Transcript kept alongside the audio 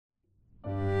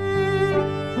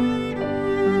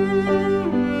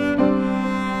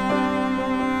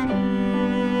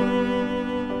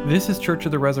This is Church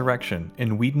of the Resurrection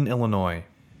in Wheaton, Illinois.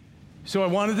 So I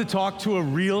wanted to talk to a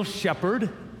real shepherd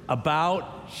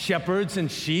about shepherds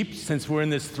and sheep, since we're in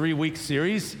this 3-week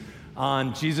series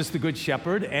on Jesus the Good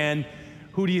Shepherd. And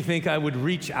who do you think I would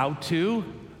reach out to?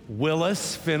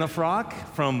 Willis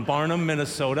Finnefrock from Barnum,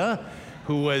 Minnesota,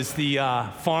 who was the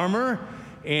farmer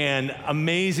and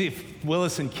amazing.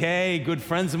 Willis and Kay, good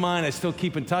friends of mine, I still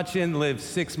keep in touch in, live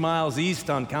 6 miles east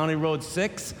on County Road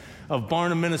 6 of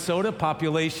Barnum, Minnesota,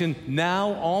 population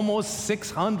now almost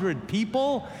 600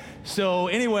 people. So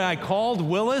anyway, I called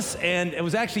Willis, and it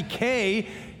was actually Kay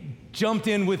jumped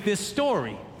in with this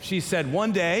story. She said,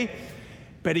 one day,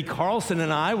 Betty Carlson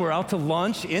and I were out to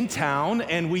lunch in town,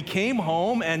 and we came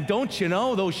home, and don't you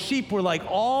know, those sheep were like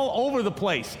all over the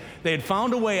place. They had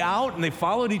found a way out, and they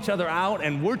followed each other out,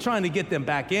 and we're trying to get them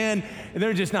back in, and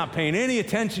they're just not paying any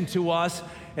attention to us.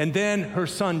 And then her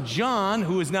son John,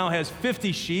 who now has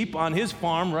 50 sheep on his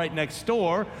farm right next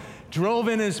door, drove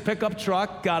in his pickup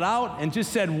truck, got out, and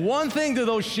just said one thing to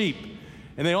those sheep.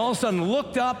 And they all of a sudden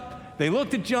looked up, they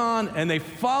looked at John, and they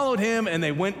followed him, and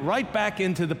they went right back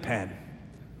into the pen.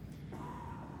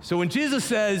 So when Jesus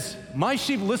says, my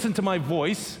sheep listen to my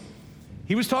voice,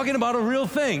 he was talking about a real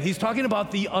thing. He's talking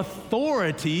about the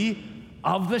authority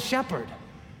of the shepherd.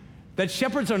 That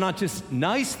shepherds are not just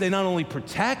nice, they not only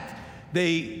protect,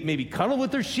 they maybe cuddle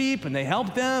with their sheep and they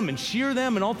help them and shear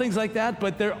them and all things like that,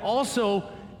 but they're also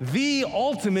the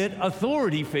ultimate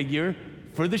authority figure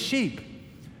for the sheep.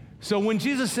 So when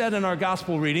Jesus said in our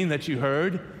gospel reading that you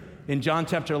heard in John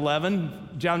chapter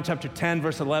 10,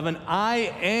 verse 11,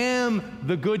 I am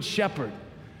the good shepherd.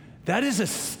 That is a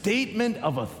statement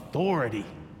of authority.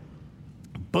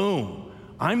 Boom.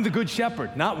 I'm the good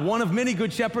shepherd. Not one of many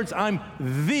good shepherds. I'm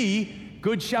the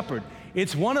good shepherd.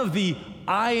 It's one of the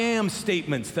I am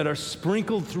statements that are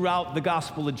sprinkled throughout the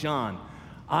Gospel of John.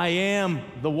 I am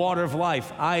the water of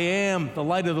life. I am the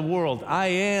light of the world. I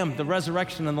am the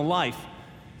resurrection and the life.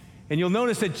 And you'll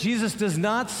notice that Jesus does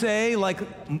not say, like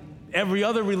every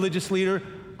other religious leader,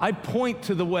 I point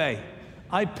to the way.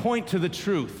 I point to the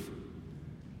truth.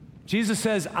 Jesus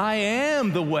says, I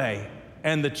am the way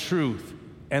and the truth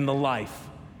and the life.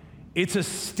 It's a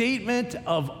statement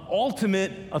of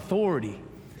ultimate authority.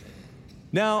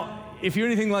 Now, if you're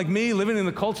anything like me, living in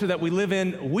the culture that we live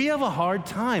in, we have a hard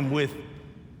time with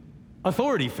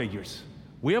authority figures.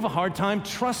 We have a hard time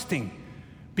trusting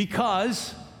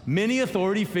because many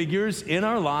authority figures in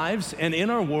our lives and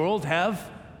in our world have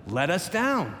let us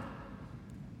down.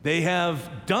 They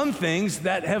have done things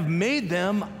that have made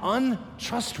them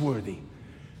untrustworthy.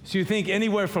 So you think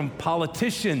anywhere from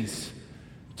politicians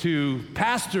to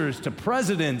pastors to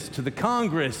presidents to the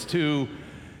Congress to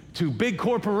big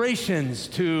corporations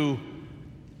to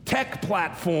tech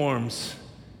platforms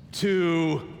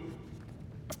to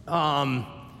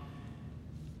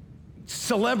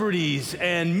celebrities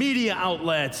and media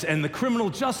outlets and the criminal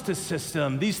justice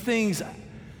system. These things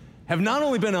have not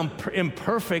only been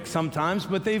imperfect sometimes,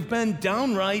 but they've been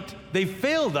downright, they've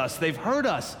failed us, they've hurt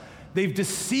us, they've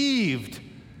deceived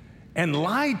and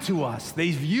lied to us,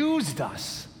 they've used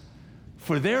us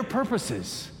for their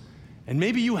purposes. And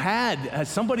maybe you had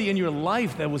somebody in your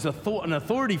life that was an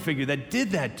authority figure that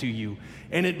did that to you,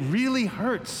 and it really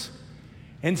hurts.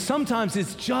 And sometimes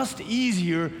it's just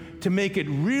easier to make it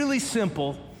really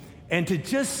simple and to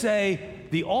just say,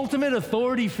 the ultimate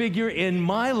authority figure in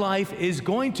my life is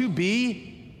going to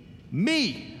be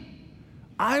me.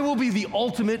 I will be the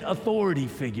ultimate authority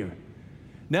figure.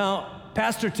 Now,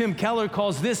 Pastor Tim Keller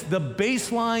calls this the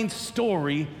baseline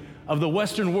story of the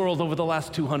Western world over the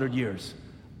last 200 years.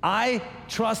 I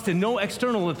trust in no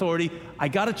external authority. I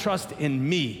got to trust in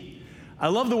me. I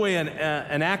love the way an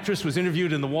actress was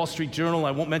interviewed in the Wall Street Journal.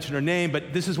 I won't mention her name,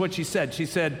 but this is what she said. She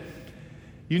said,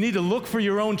 you need to look for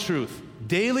your own truth.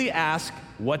 Daily ask,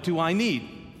 what do I need?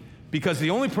 Because the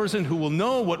only person who will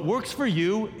know what works for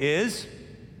you is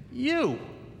you.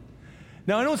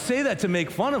 Now, I don't say that to make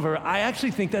fun of her. I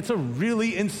actually think that's a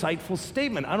really insightful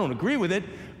statement. I don't agree with it,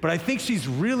 but I think she's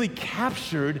really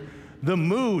captured the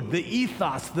mood, the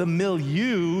ethos, the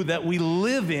milieu that we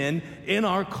live in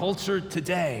our culture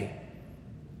today.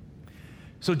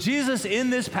 So Jesus,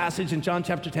 in this passage in John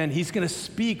chapter 10, he's going to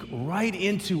speak right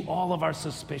into all of our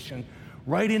suspicion,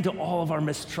 right into all of our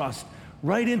mistrust,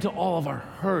 right into all of our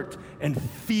hurt and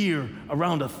fear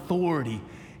around authority.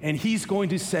 And he's going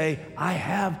to say, I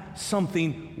have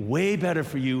something way better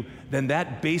for you than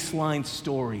that baseline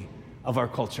story of our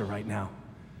culture right now.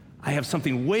 I have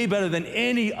something way better than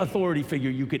any authority figure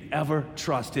you could ever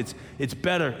trust. It's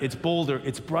better, it's bolder,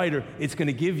 it's brighter. It's going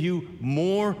to give you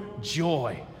more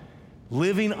joy.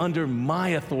 Living under my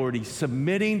authority,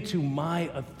 submitting to my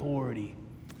authority.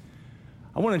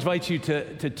 I want to invite you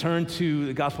to turn to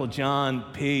the Gospel of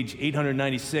John, page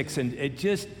 896, and it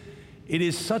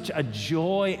is such a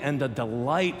joy and a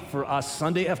delight for us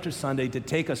Sunday after Sunday to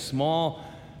take a small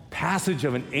passage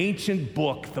of an ancient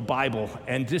book, the Bible,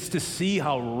 and just to see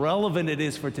how relevant it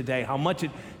is for today, how much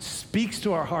it speaks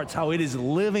to our hearts, how it is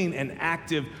living and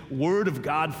active Word of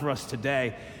God for us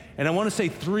today. And I want to say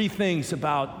three things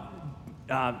about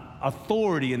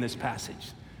authority in this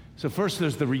passage. So first,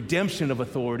 there's the redemption of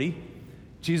authority.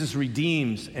 Jesus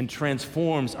redeems and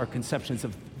transforms our conceptions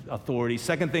of authority.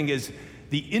 Second thing is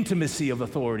the intimacy of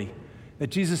authority, that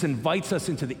Jesus invites us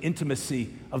into the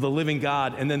intimacy of the living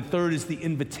God. And then third is the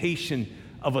invitation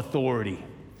of authority.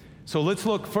 So let's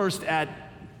look first at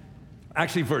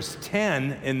actually verse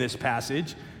 10 in this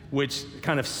passage, which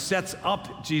kind of sets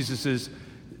up Jesus's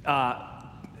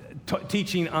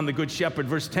teaching on the Good Shepherd.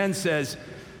 Verse 10 says,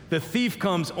 "The thief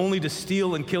comes only to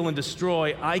steal and kill and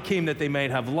destroy. I came that they may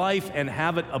have life and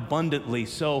have it abundantly."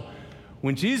 So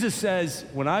when Jesus says,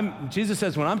 when I'm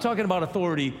talking about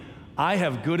authority, I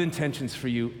have good intentions for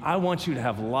you. I want you to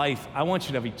have life. I want you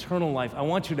to have eternal life. I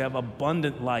want you to have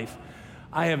abundant life.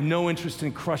 I have no interest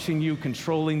in crushing you,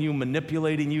 controlling you,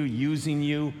 manipulating you, using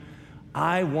you.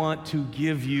 I want to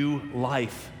give you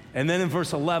life. And then in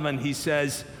verse 11, he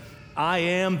says, "I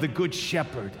am the good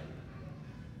shepherd."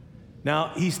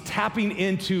 Now, he's tapping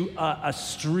into a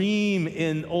stream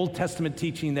in Old Testament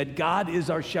teaching that God is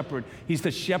our shepherd. He's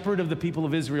the shepherd of the people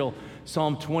of Israel.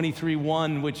 Psalm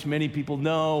 23:1, which many people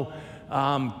know,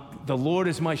 "The Lord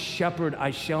is my shepherd, I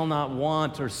shall not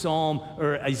want," or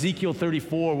Ezekiel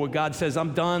 34, where God says,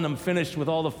 "I'm done, I'm finished with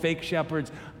all the fake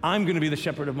shepherds. I'm going to be the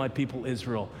shepherd of my people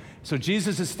Israel." So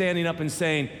Jesus is standing up and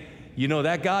saying, you know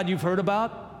that God you've heard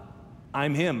about?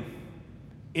 I'm him,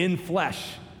 in flesh,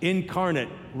 incarnate,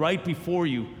 right before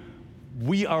you.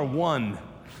 We are one.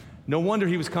 No wonder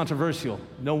he was controversial.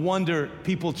 No wonder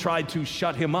people tried to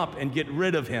shut him up and get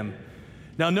rid of him.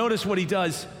 Now notice what he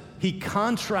does. He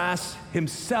contrasts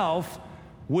himself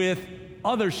with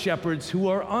other shepherds who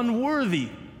are unworthy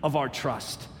of our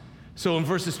trust. So in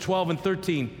verses 12 and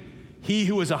 13, "He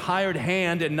who is a hired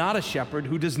hand and not a shepherd,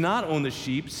 who does not own the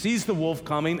sheep, sees the wolf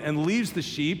coming and leaves the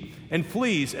sheep and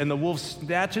flees, and the wolf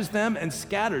snatches them and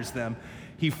scatters them.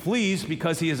 He flees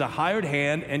because he is a hired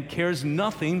hand and cares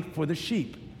nothing for the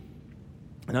sheep."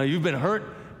 Now, you've been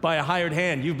hurt by a hired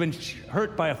hand. You've been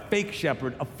hurt by a fake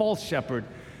shepherd, a false shepherd.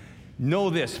 Know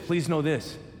this, please know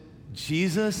this.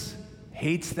 Jesus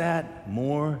hates that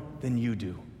more than you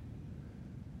do.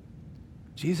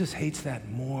 Jesus hates that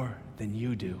more than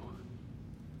you do.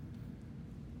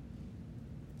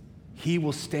 He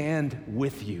will stand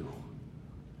with you.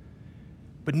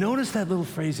 But notice that little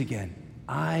phrase again.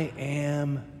 I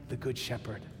am the good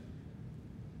shepherd.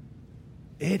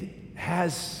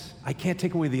 I can't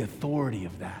take away the authority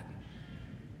of that.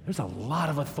 There's a lot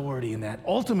of authority in that,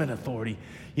 ultimate authority.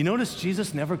 You notice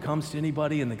Jesus never comes to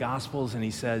anybody in the Gospels and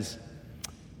he says,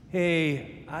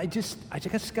 "Hey, I just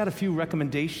got a few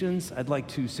recommendations I'd like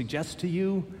to suggest to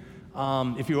you,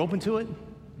 if you're open to it,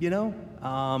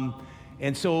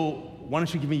 and so why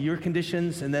don't you give me your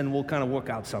conditions and then we'll kind of work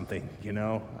out something, You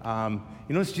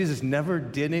notice Jesus never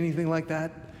did anything like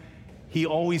that? He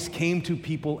always came to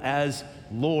people as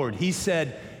Lord. He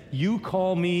said, "You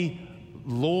call me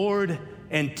Lord,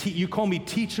 and you call me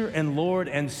teacher and Lord,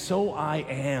 and so I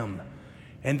am."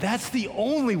 And that's the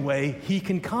only way he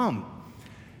can come.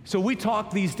 So we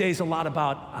talk these days a lot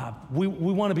about, we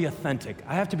want to be authentic.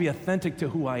 I have to be authentic to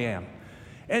who I am.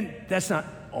 And that's not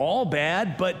all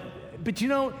bad, but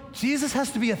Jesus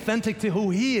has to be authentic to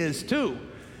who he is too.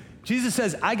 Jesus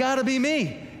says, I got to be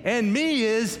me. And me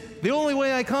is, the only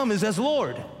way I come is as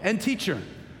Lord and teacher.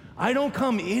 I don't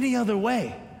come any other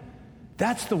way.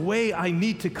 That's the way I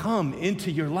need to come into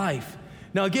your life.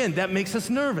 Now again, that makes us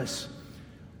nervous.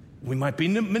 We might be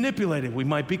manipulated. We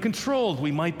might be controlled.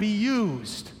 We might be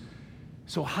used.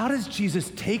 So how does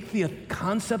Jesus take the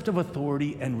concept of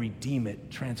authority and redeem it,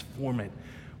 transform it?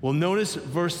 Well, notice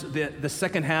the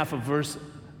second half of verse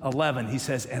 11. He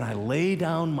says, "And I lay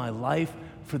down my life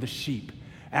for the sheep."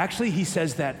 Actually, he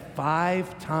says that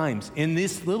 5 times in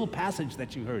this little passage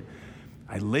that you heard.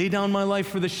 I lay down my life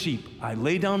for the sheep. I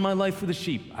lay down my life for the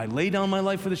sheep. I lay down my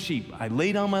life for the sheep. I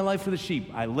lay down my life for the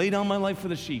sheep. I lay down my life for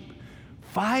the sheep.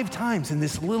 5 times in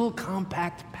this little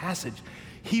compact passage.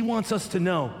 He wants us to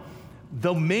know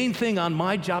the main thing on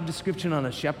my job description on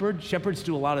a shepherd, shepherds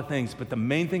do a lot of things, but the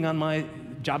main thing on my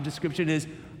job description is,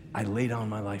 I lay down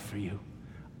my life for you.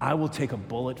 I will take a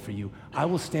bullet for you. I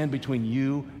will stand between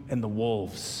you and the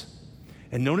wolves.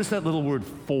 And notice that little word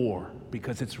 "for,"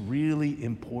 because it's really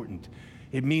important.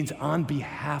 It means on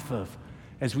behalf of.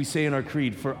 as we say in our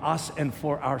creed, for us and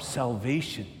for our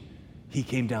salvation, he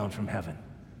came down from heaven.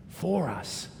 For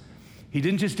us. He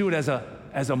didn't just do it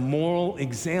as a moral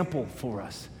example for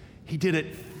us. He did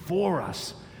it for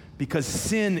us because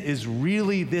sin is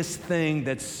really this thing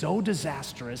that's so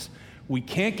disastrous, we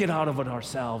can't get out of it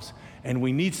ourselves, and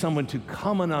we need someone to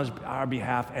come on our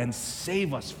behalf and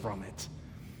save us from it.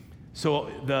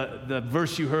 So the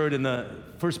verse you heard in the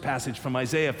first passage from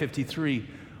Isaiah 53,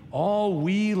 all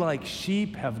we like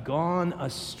sheep have gone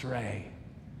astray.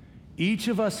 Each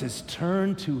of us has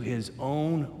turned to his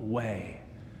own way.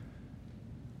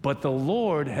 But the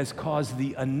Lord has caused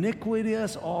the iniquity of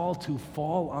us all to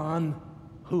fall on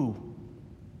who?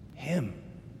 Him,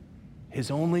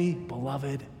 his only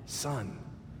beloved Son.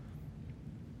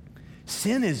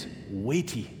 Sin is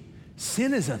weighty.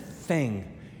 Sin is a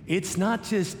thing. It's not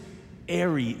just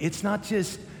airy. It's not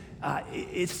just,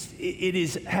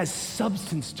 it has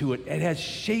substance to it. It has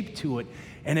shape to it.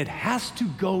 And it has to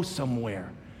go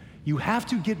somewhere. You have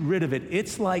to get rid of it.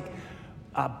 It's like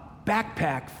a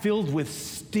backpack filled with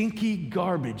stinky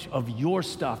garbage of your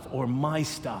stuff or my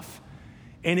stuff.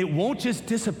 And it won't just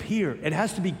disappear. It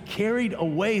has to be carried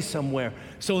away somewhere.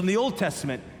 So in the Old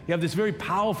Testament, you have this very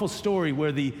powerful story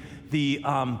where the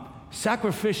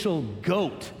sacrificial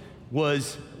goat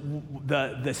was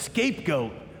the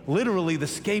scapegoat, literally the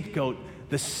scapegoat.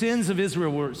 The sins of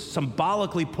Israel were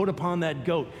symbolically put upon that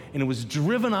goat, and it was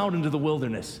driven out into the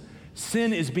wilderness.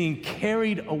 Sin is being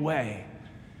carried away.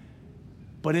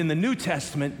 But in the New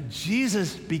Testament,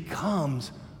 Jesus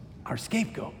becomes our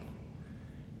scapegoat.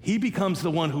 He becomes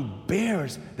the one who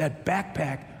bears that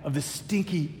backpack of the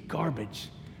stinky garbage.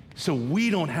 So we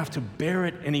don't have to bear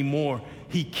it anymore.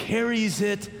 He carries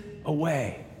it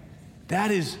away.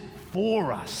 That is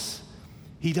for us.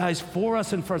 He dies for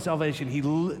us and for our salvation. He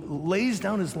lays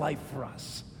down his life for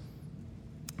us.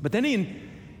 But then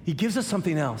he gives us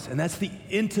something else, and that's the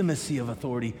intimacy of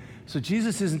authority. So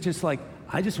Jesus isn't just like,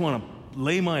 I just want to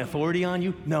lay my authority on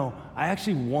you. No, I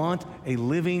actually want a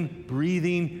living,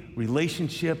 breathing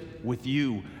relationship with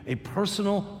you, a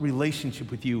personal relationship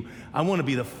with you. I want to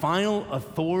be the final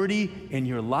authority in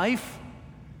your life,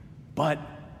 but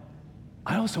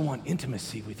I also want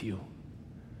intimacy with you.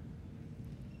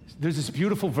 There's this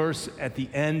beautiful verse at the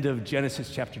end of Genesis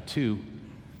chapter 2,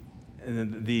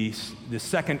 the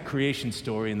second creation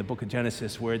story in the book of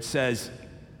Genesis, where it says,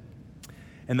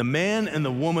 and the man and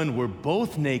the woman were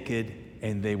both naked,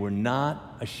 and they were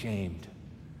not ashamed.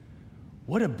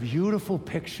 What a beautiful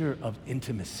picture of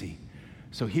intimacy.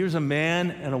 So here's a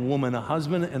man and a woman, a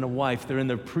husband and a wife. They're in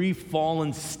their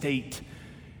pre-fallen state,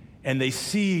 and they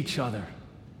see each other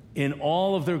in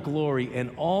all of their glory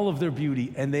and all of their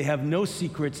beauty, and they have no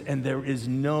secrets, and there is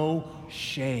no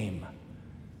shame.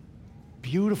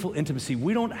 Beautiful intimacy.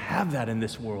 We don't have that in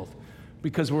this world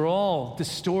because we're all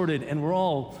distorted, and we're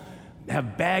all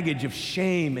have baggage of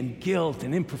shame and guilt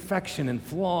and imperfection and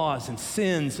flaws and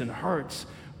sins and hurts.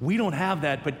 We don't have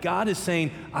that, but God is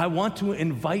saying, I want to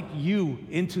invite you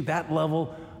into that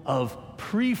level of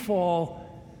pre-fall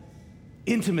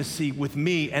intimacy with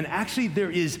me. And actually there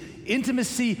is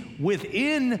intimacy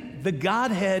within the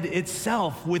Godhead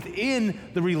itself, within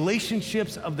the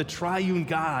relationships of the triune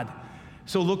God.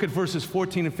 So look at verses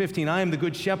 14 and 15. I am the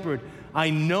good shepherd.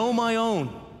 I know my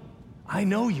own. I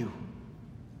know you.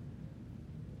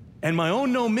 And my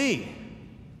own know me.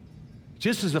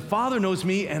 Just as the Father knows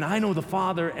me, and I know the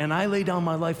Father, and I lay down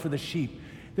my life for the sheep.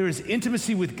 There is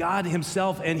intimacy with God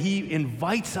himself, and he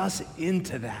invites us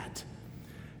into that.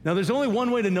 Now, there's only one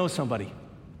way to know somebody.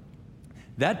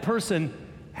 That person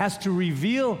has to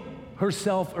reveal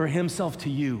herself or himself to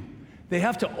you. They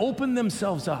have to open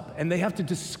themselves up, and they have to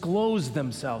disclose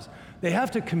themselves. They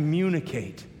have to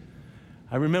communicate.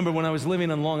 I remember when I was living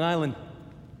on Long Island,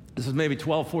 this was maybe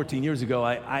 12, 14 years ago,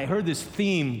 I heard this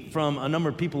theme from a number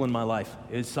of people in my life.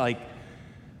 It's like,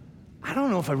 I don't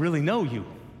know if I really know you.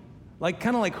 Like,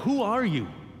 kind of like, who are you?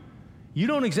 You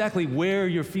don't exactly wear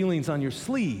your feelings on your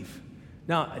sleeve.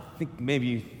 Now, I think maybe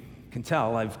you can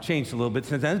tell I've changed a little bit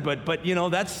since then, but you know,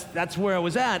 that's where I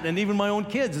was at. And even my own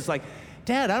kids, it's like,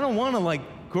 Dad, I don't want to like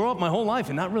grow up my whole life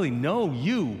and not really know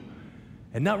you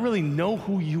and not really know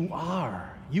who you are.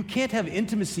 You can't have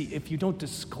intimacy if you don't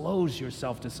disclose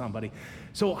yourself to somebody.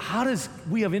 So how does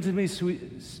we have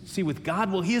intimacy with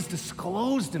God? Well, he has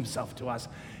disclosed himself to us.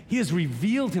 He has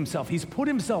revealed himself. He's put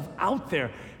himself out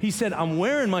there. He said, I'm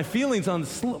wearing my feelings on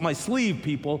my sleeve,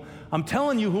 people. I'm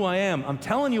telling you who I am. I'm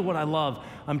telling you what I love.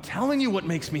 I'm telling you what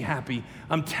makes me happy.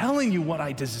 I'm telling you what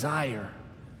I desire.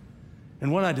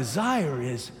 And what I desire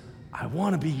is, I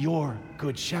want to be your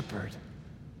good shepherd.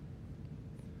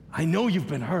 I know you've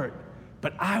been hurt,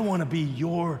 but I want to be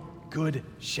your good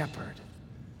shepherd.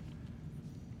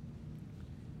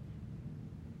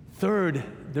 Third,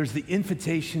 there's the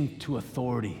invitation to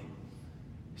authority.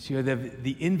 So you have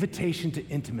the invitation to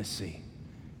intimacy,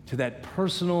 to that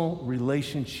personal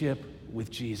relationship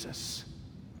with Jesus.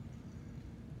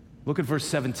 Look at verse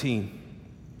 17.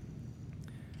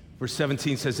 Verse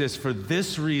 17 says this, "For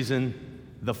this reason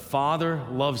the Father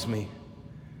loves me,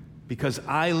 because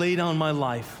I lay down my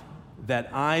life that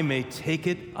I may take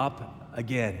it up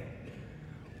again."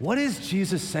 What is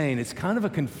Jesus saying? It's kind of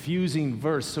a confusing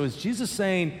verse. So is Jesus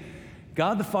saying,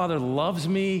 God the Father loves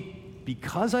me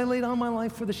because I laid down my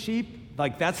life for the sheep?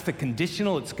 Like that's the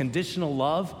conditional, it's conditional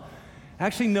love?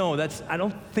 Actually, no, I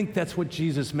don't think that's what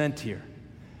Jesus meant here.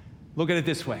 Look at it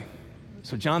this way.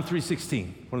 So John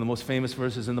 3:16, one of the most famous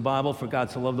verses in the Bible, "For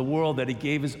God so loved the world that he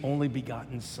gave his only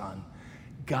begotten Son."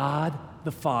 God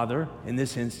the Father, in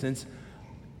this instance,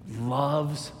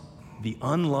 loves the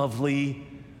unlovely,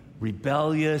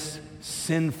 rebellious,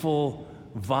 sinful,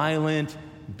 violent,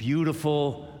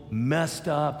 beautiful, messed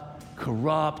up,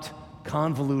 corrupt,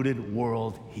 convoluted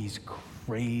world. He's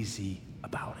crazy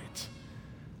about it.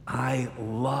 I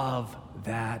love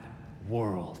that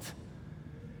world.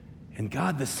 And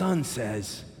God the Son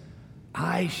says,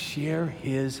 I share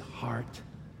his heart.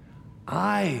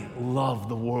 I love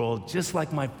the world just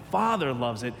like my Father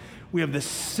loves it. We have the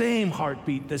same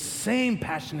heartbeat, the same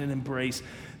passionate embrace,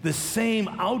 the same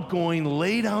outgoing,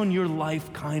 lay down your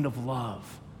life kind of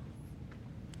love.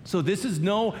 So this is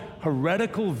no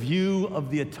heretical view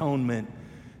of the atonement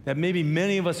that maybe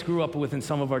many of us grew up with in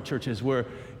some of our churches, where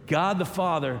God the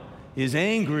Father is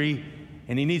angry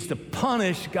and he needs to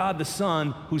punish God the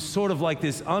Son, who's sort of like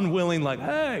this unwilling, like,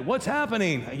 hey, what's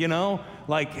happening? You know,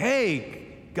 like, hey,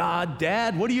 God,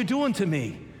 Dad, what are you doing to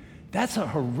me? That's a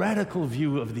heretical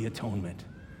view of the atonement.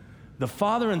 The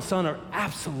Father and Son are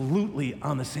absolutely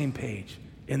on the same page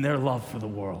in their love for the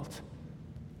world.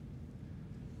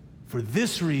 For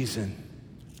this reason,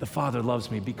 the Father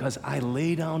loves me, because I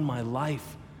lay down my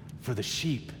life for the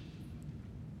sheep.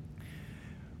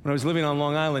 When I was living on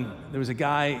Long Island, there was a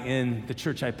guy in the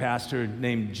church I pastored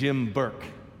named Jim Burke.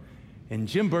 And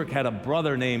Jim Burke had a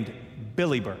brother named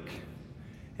Billy Burke.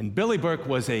 And Billy Burke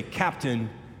was a captain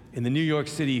in the New York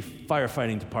City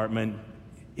firefighting department,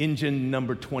 engine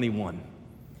number 21.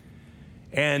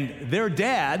 And their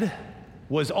dad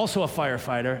was also a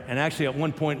firefighter, and actually at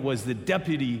one point was the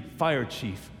deputy fire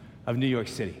chief of New York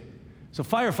City. So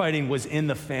firefighting was in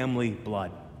the family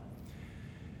blood.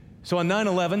 So on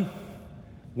 9/11,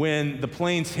 when the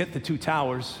planes hit the two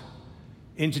towers,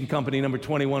 engine company number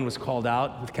 21 was called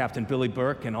out with Captain Billy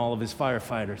Burke and all of his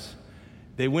firefighters.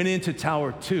 They went into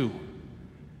Tower 2.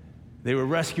 They were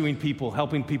rescuing people,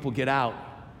 helping people get out.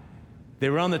 They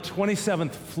were on the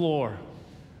 27th floor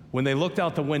when they looked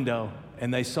out the window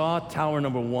and they saw Tower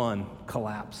number 1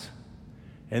 collapse.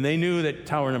 And they knew that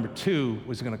Tower number 2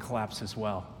 was going to collapse as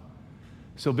well.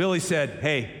 So Billy said,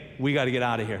 hey, we got to get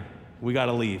out of here. We got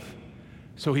to leave.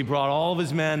 So he brought all of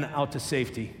his men out to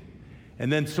safety.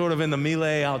 And then sort of in the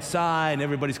melee outside, and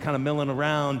everybody's kind of milling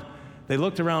around, they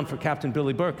looked around for Captain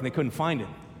Billy Burke and they couldn't find him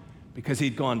because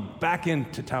he'd gone back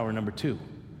into Tower number 2,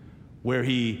 where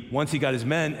once he got his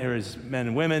men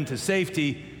and women to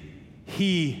safety,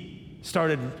 he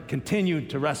continued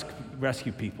to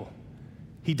rescue people.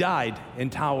 He died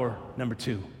in Tower number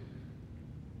 2.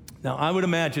 Now, I would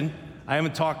imagine, I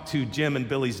haven't talked to Jim and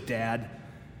Billy's dad,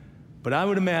 but I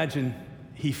would imagine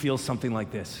he feels something like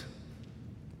this.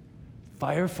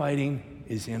 Firefighting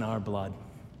is in our blood.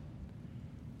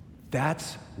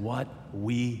 That's what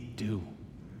we do.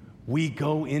 We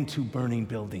go into burning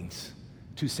buildings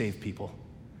to save people.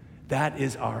 That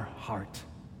is our heart.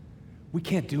 We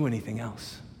can't do anything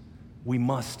else. We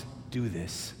must do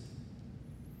this.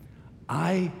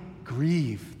 I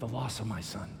grieve the loss of my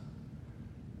son,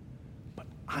 but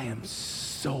I am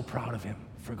so proud of him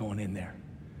for going in there.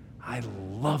 I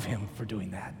love him for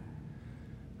doing that.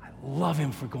 I love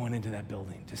him for going into that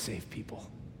building to save people.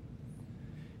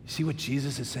 You see what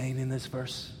Jesus is saying in this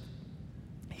verse?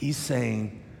 He's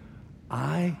saying,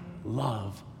 I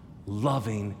love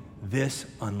loving this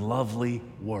unlovely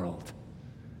world.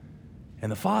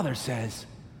 And the Father says,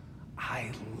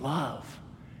 I love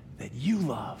that you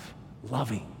love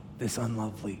loving this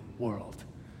unlovely world.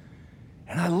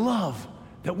 And I love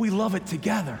that we love it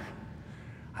together.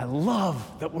 I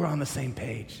love that we're on the same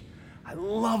page. I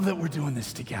love that we're doing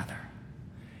this together.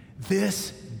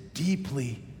 This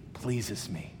deeply pleases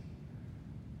me.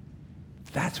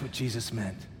 That's what Jesus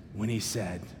meant when he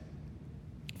said,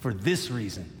 for this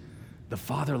reason, the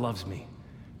Father loves me,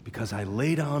 because I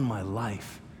lay down my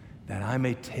life that I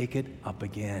may take it up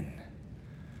again.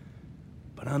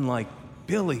 But unlike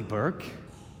Billy Burke,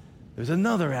 there's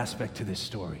another aspect to this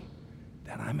story,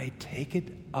 that I may take it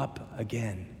up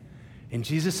again. And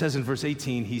Jesus says in verse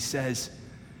 18, he says,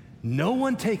 no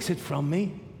one takes it from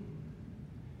me.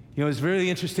 You know, it's very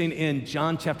interesting in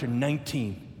John chapter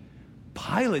 19.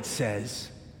 Pilate says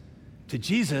to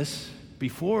Jesus,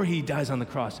 before he dies on the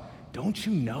cross, don't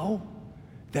you know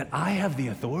that I have the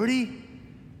authority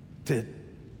to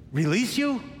release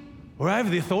you? Or I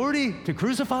have the authority to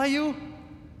crucify you?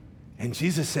 And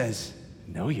Jesus says,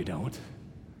 no, you don't.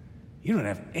 You don't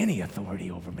have any authority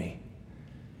over me.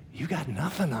 You got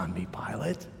nothing on me,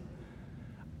 Pilate.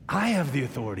 I have the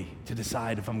authority to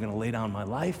decide if I'm going to lay down my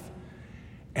life,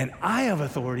 and I have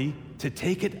authority to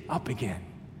take it up again,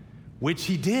 which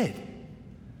he did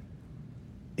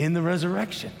in the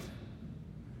resurrection.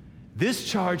 This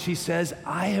charge, he says,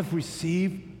 I have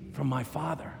received from my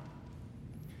Father.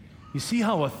 You see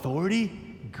how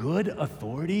authority, good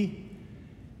authority,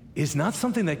 is not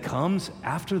something that comes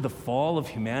after the fall of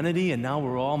humanity and now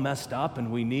we're all messed up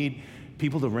and we need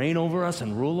people to reign over us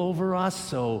and rule over us.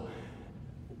 So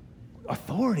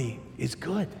authority is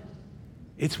good.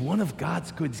 It's one of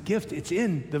God's good gifts. It's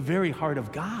in the very heart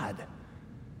of God.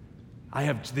 I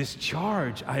have this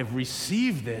charge. I have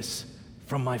received this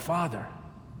from my Father.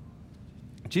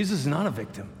 Jesus is not a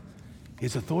victim. He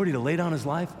has authority to lay down his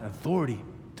life, authority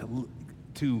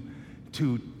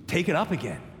to take it up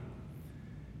again.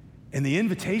 And the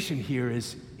invitation here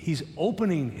is he's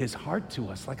opening his heart to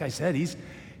us. Like I said,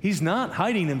 he's not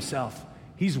hiding himself.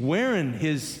 He's wearing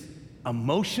his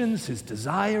emotions, his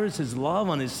desires, his love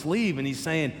on his sleeve, and he's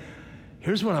saying,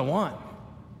 here's what I want.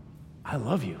 I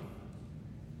love you,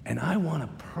 and I want a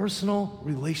personal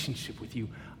relationship with you.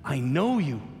 I know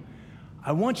you.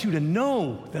 I want you to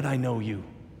know that I know you,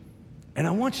 and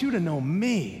I want you to know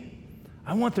me.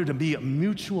 I want there to be a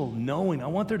mutual knowing. I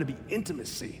want there to be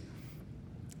intimacy.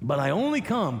 But I only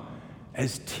come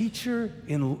as teacher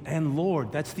and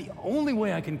Lord. That's the only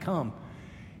way I can come.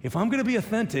 If I'm going to be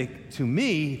authentic to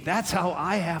me, that's how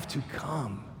I have to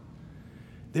come.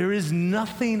 There is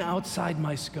nothing outside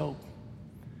my scope.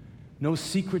 No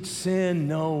secret sin,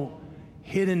 no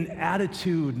hidden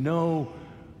attitude, no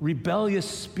rebellious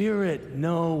spirit,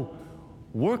 no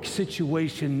work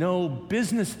situation, no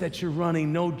business that you're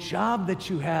running, no job that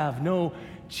you have, no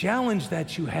challenge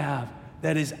that you have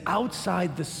that is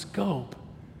outside the scope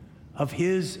of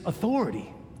his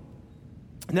authority.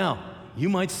 Now, you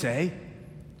might say,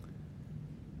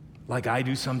 like I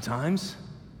do sometimes,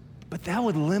 but that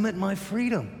would limit my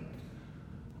freedom.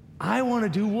 I want to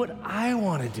do what I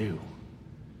want to do.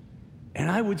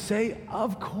 And I would say,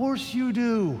 of course you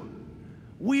do.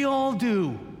 We all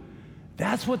do.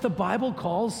 That's what the Bible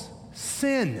calls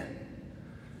sin.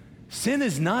 Sin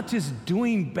is not just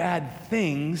doing bad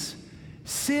things.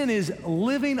 Sin is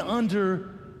living under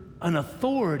an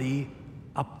authority,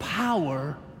 a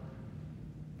power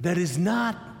that is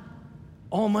not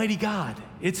Almighty God.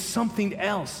 It's something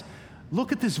else.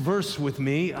 Look at this verse with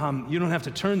me. You don't have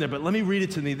to turn there, but let me read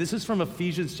it to me. This is from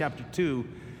Ephesians chapter 2,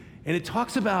 and it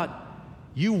talks about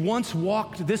you once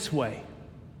walked this way,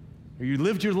 or you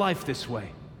lived your life this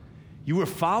way. You were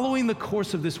following the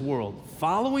course of this world,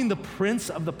 following the prince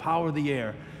of the power of the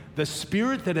air, the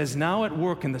spirit that is now at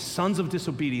work in the sons of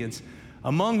disobedience,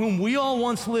 among whom we all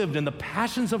once lived in the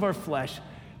passions of our flesh,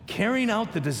 carrying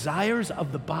out the desires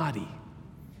of the body.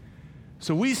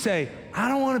 So we say, I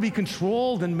don't want to be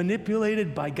controlled and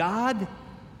manipulated by God,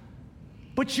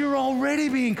 but you're already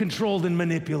being controlled and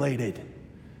manipulated.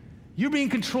 You're being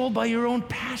controlled by your own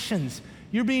passions.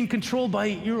 You're being controlled by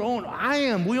your own,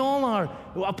 we all are,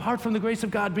 apart from the grace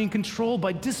of God, being controlled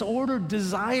by disordered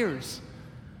desires.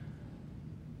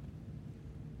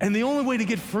 And the only way to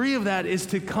get free of that is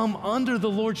to come under the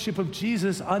lordship of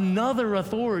Jesus, another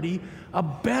authority, a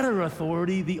better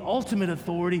authority, the ultimate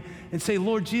authority, and say,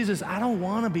 Lord Jesus, I don't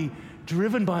want to be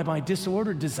driven by my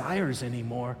disordered desires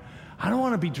anymore. I don't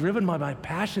want to be driven by my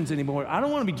passions anymore. I don't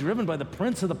want to be driven by the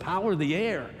prince of the power of the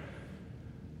air.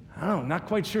 Not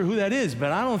quite sure who that is,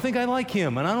 but I don't think I like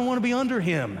him, and I don't want to be under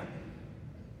him.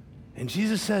 And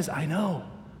Jesus says, I know.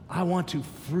 I want to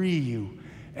free you.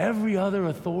 Every other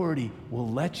authority will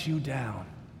let you down.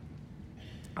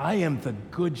 I am the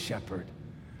good shepherd,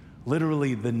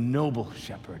 literally the noble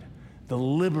shepherd, the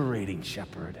liberating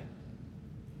shepherd.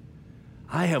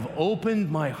 I have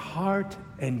opened my heart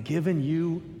and given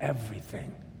you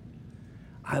everything.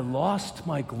 I lost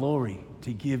my glory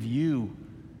to give you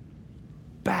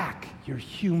back your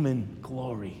human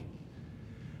glory.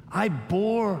 I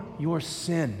bore your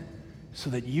sin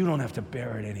so that you don't have to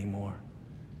bear it anymore.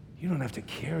 You don't have to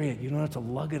carry it. You don't have to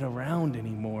lug it around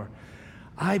anymore.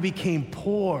 I became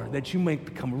poor that you may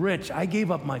become rich. I gave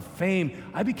up my fame.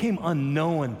 I became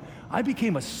unknown. I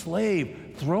became a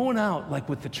slave, thrown out like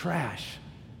with the trash.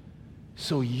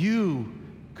 so you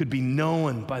could be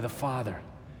known by the Father.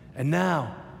 And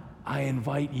now I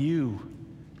invite you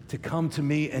to come to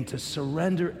me and to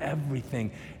surrender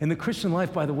everything. And the Christian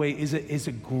life, by the way, is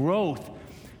a growth.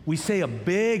 We say a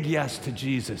big yes to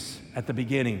Jesus at the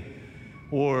beginning.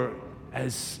 Or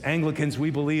as Anglicans, we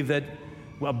believe that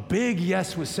a big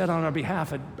yes was said on our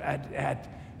behalf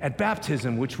at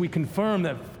baptism, which we confirm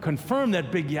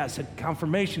that big yes at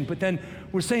confirmation. But then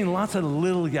we're saying lots of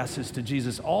little yeses to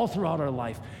Jesus all throughout our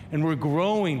life. And we're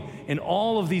growing in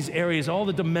all of these areas, all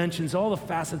the dimensions, all the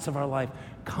facets of our life,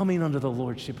 coming under the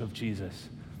lordship of Jesus.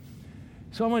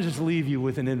 So I want to just leave you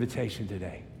with an invitation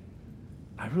today.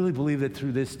 I really believe that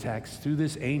through this text, through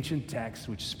this ancient text,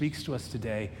 which speaks to us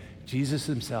today, Jesus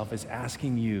himself is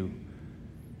asking you,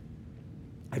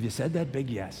 have you said that big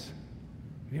yes?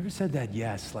 Have you ever said that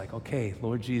yes? Like, okay,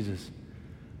 Lord Jesus,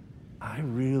 I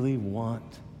really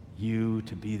want you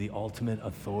to be the ultimate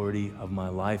authority of my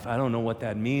life. I don't know what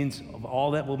that means, of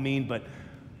all that will mean, but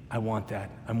I want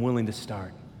that. I'm willing to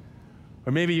start.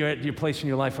 Or maybe you're at your place in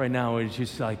your life right now where it's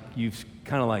just like, you've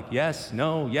kind of like, yes,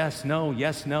 no, yes, no,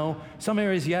 yes, no. Some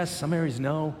areas yes, some areas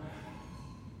no.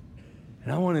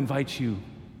 And I want to invite you,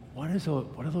 what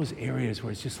are those areas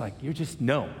where it's just like, you're just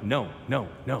no, no, no,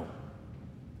 no.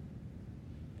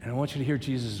 And I want you to hear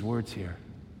Jesus' words here.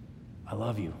 I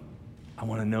love you. I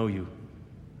want to know you.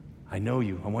 I know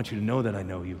you. I want you to know that I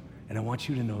know you. And I want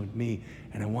you to know me.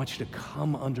 And I want you to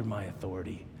come under my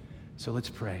authority. So let's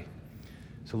pray.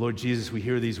 So Lord Jesus, we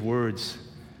hear these words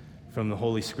from the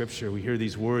Holy Scripture. We hear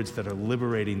these words that are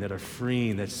liberating, that are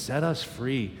freeing, that set us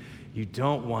free. You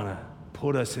don't want to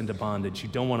put us into bondage. You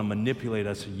don't want to manipulate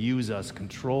us, use us,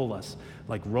 control us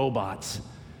like robots.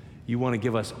 You want to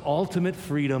give us ultimate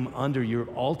freedom under your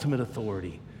ultimate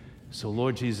authority. So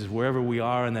Lord Jesus, wherever we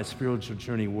are in that spiritual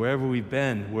journey, wherever we've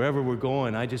been, wherever we're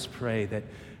going, I just pray that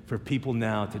for people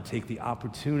now to take the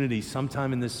opportunity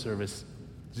sometime in this service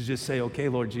to just say, okay,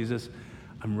 Lord Jesus,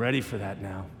 I'm ready for that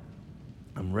now.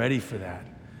 I'm ready for that.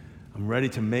 I'm ready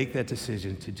to make that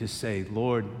decision to just say,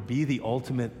 Lord, be the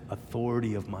ultimate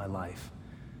authority of my life.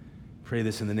 Pray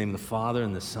this in the name of the Father,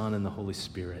 and the Son, and the Holy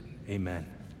Spirit. Amen.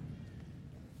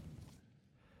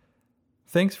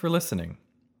 Thanks for listening.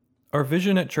 Our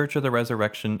vision at Church of the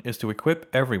Resurrection is to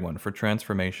equip everyone for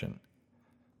transformation.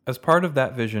 As part of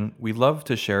that vision, we love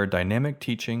to share dynamic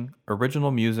teaching,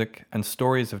 original music, and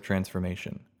stories of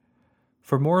transformation.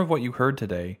 For more of what you heard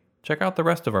today, check out the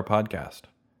rest of our podcast.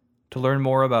 To learn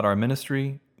more about our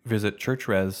ministry, visit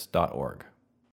churchres.org.